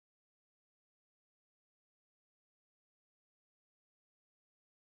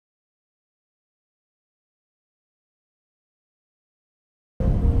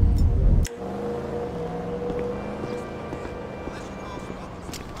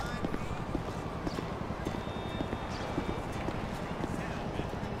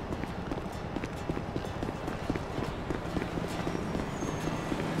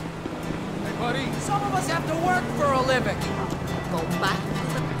Some of us have to work for a living. Go back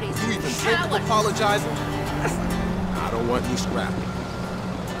to the prison. You even think of apologizing? I don't want you scrapping.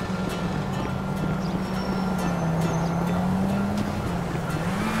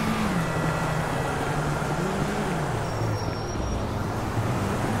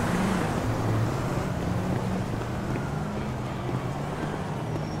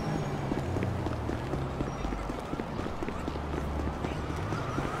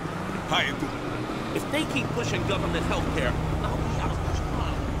 How you doing? If they keep pushing government health care, I'll be out of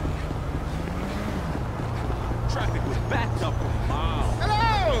time. Traffic was backed up for miles.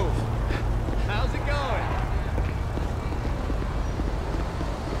 Hello! How's it going?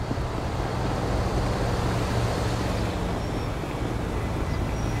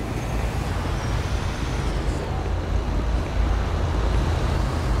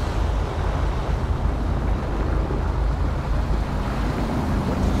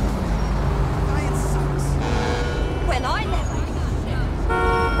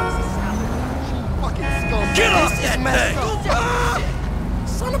 Get off that thing!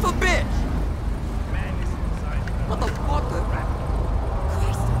 Son of a bitch! Motherfucker!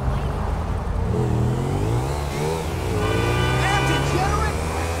 Damn degenerate!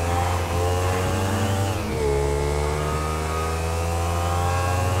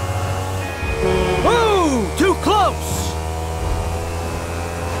 Whoa! Too close!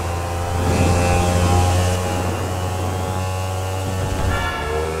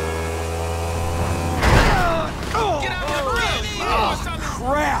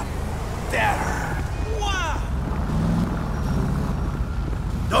 Crap! That hurt. Wow!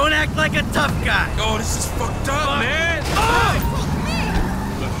 Don't act like a tough guy! Oh, this is fucked up, man!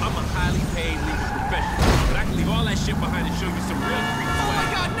 Look, I'm a highly paid legal professional, but I can leave all that shit behind and show you some real street swag. Oh my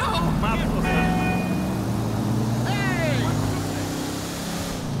god, no!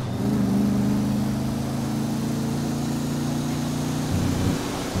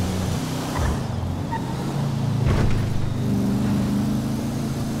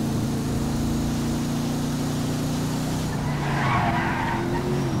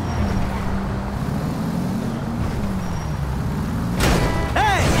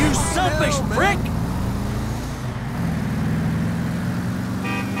 Selfish prick!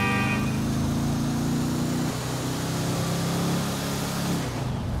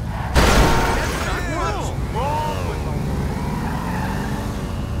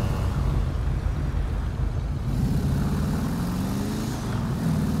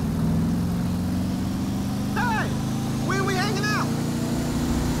 Hey! Where we hanging out?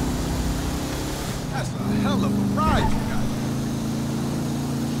 That's a hell of a ride you got.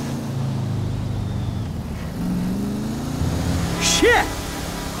 Shit!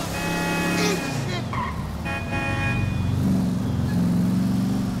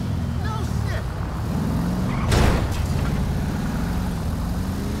 No shit!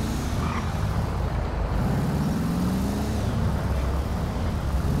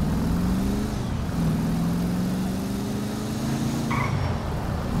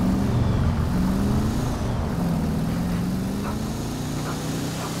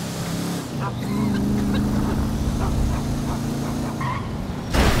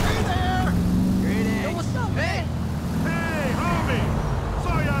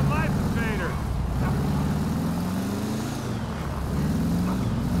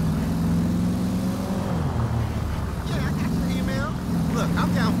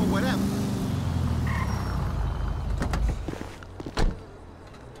 I'm down for whatever.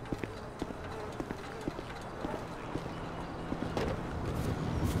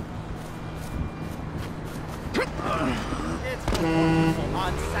 It's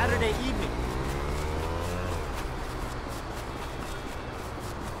on Saturday evening.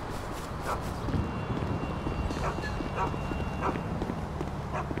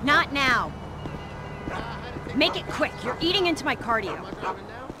 Not now. Make it quick. You're eating into my cardio.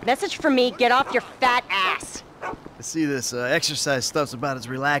 Message from me, get off your fat ass. I see this exercise stuff's about as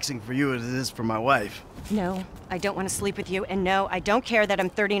relaxing for you as it is for my wife. No, I don't want to sleep with you, and no, I don't care that I'm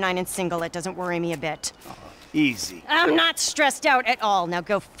 39 and single. It doesn't worry me a bit. Easy. I'm not stressed out at all. Now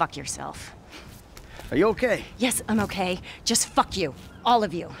go fuck yourself. Are you okay? Yes, I'm okay. Just fuck you. All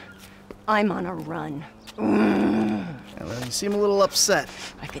of you. I'm on a run. Well, you seem a little upset.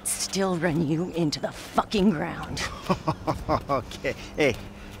 I could still run you into the fucking ground. Okay. Hey,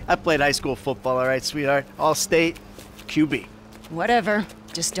 I played high school football, all right, sweetheart? All state, QB. Whatever.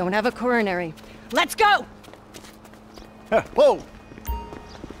 Just don't have a coronary. Let's go! Whoa!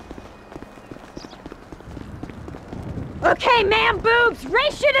 Okay, man boobs,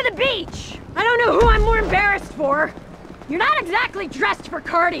 race you to the beach! I don't know who I'm more embarrassed for. You're not exactly dressed for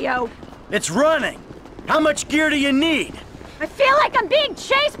cardio. It's running. How much gear do you need? I feel like I'm being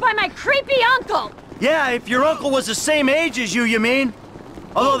chased by my creepy uncle! Yeah, if your uncle was the same age as you mean?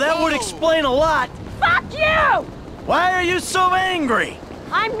 Although that would explain a lot. Fuck you! Why are you so angry?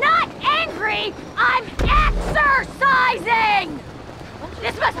 I'm not angry! I'm exercising!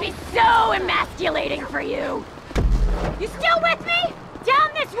 This must be so emasculating for you! You still with me?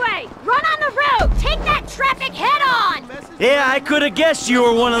 Down this way! Run on the road! Take that traffic head on! Yeah, I could have guessed you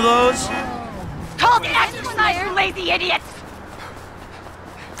were one of those. Called exercise, you lazy idiots!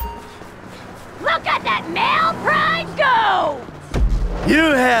 Look at that male pride go!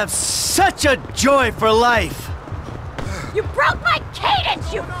 You have such a joy for life. You broke my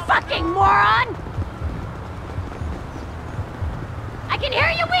cadence, you fucking moron! I can hear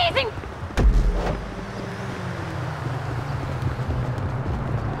you wheezing!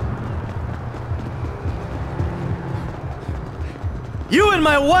 You and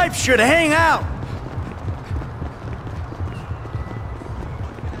my wife should hang out.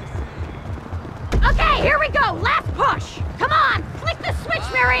 Okay, here we go! Last push! Come on! Flick the switch,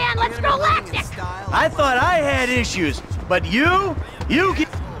 Marianne! Let's go lactic! I thought I had issues, but you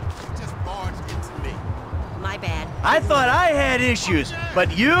Just barged into me. My bad. I thought I had issues,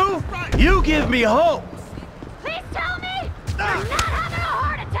 but you give me hope. Please tell me you're not having a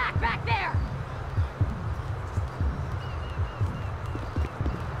heart attack back there!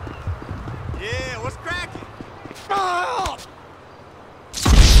 Yeah, what's cracking?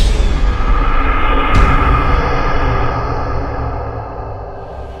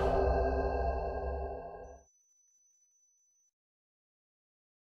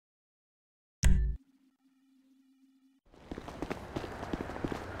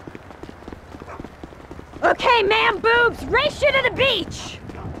 Okay, man boobs, race you to the beach!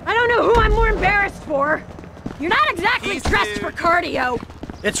 I don't know who I'm more embarrassed for. You're not exactly He's dressed here. for cardio.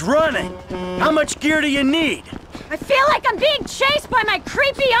 It's running. How much gear do you need? I feel like I'm being chased by my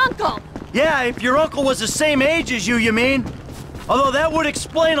creepy uncle. Yeah, if your uncle was the same age as you mean? Although that would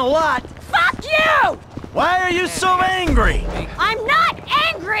explain a lot. Fuck you! Why are you so angry? I'm not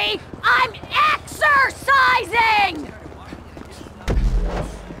angry! I'm exercising!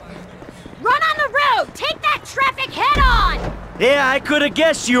 Run on the road! Take that traffic head on! Yeah, I could have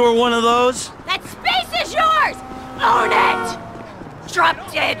guessed you were one of those. That space is yours! Own it! Drop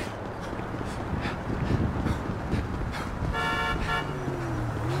dead!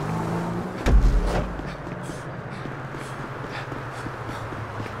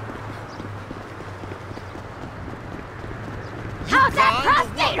 How's that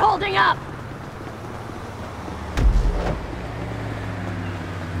prostate holding up?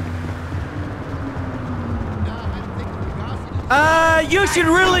 You should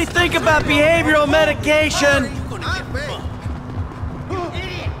really think about behavioral medication.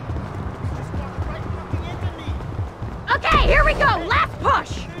 Okay, here we go! Last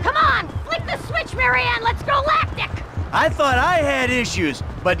push! Come on! Flick the switch, Marianne! Let's go lactic! I thought I had issues,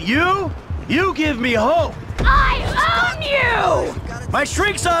 but you give me hope. I own you! My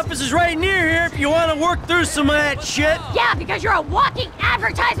shrink's office is right near here if you want to work through some of that shit. Yeah, because you're a walking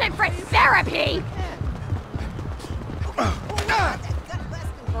advertisement for therapy!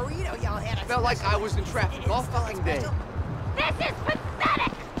 Felt like I was in traffic all fucking day. This is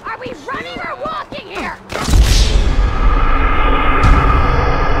pathetic! Are we running or walking here?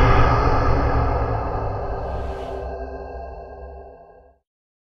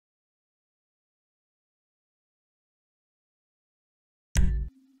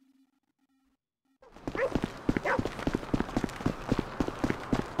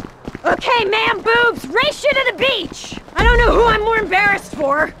 Okay, man boobs, race you to the beach! I don't know who I'm more embarrassed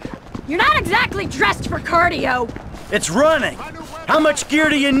for. You're not exactly dressed for cardio. It's running. How much gear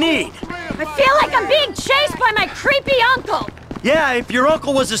do you need? I feel like I'm being chased by my creepy uncle. Yeah, if your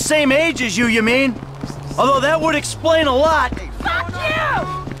uncle was the same age as you mean? Although that would explain a lot. Fuck you!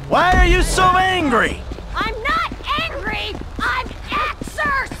 Why are you so angry? I'm not angry! I'm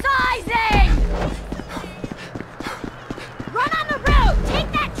exercising! Run on the road! Take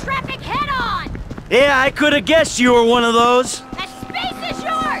that traffic head on! Yeah, I could have guessed you were one of those. That space is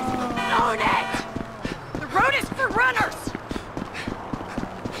yours! Own it! The road is for runners!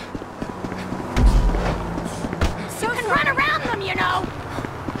 You can run around them, you know!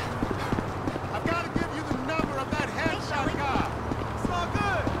 I've got to give you the number of that headshot guy. It's all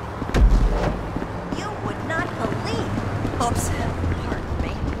good. You would not believe. Oops. Pardon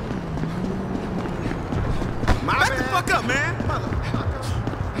me. Back the fuck up, man.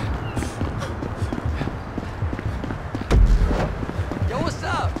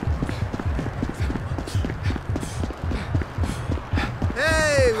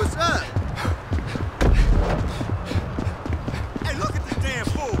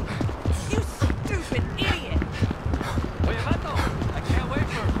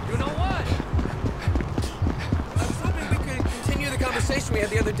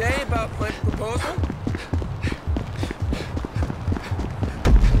 other day about my proposal?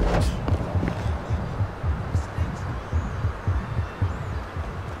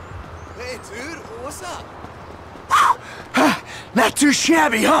 Hey, dude, what's up? Not too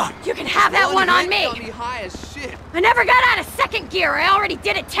shabby, huh? You can have that one on me! Got me high as shit. I never got out of second gear. I already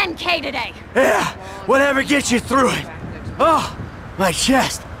did a 10K today. Yeah, whatever gets you through it. Oh, my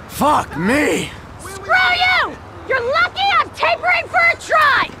chest. Fuck me. Screw you! You're lucky I'm tapering for a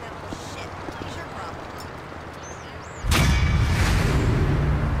try! Shit, he's your problem.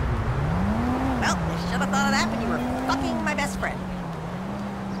 Well, I should have thought of that when you were fucking my best friend.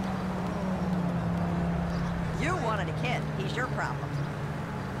 You wanted a kid. He's your problem.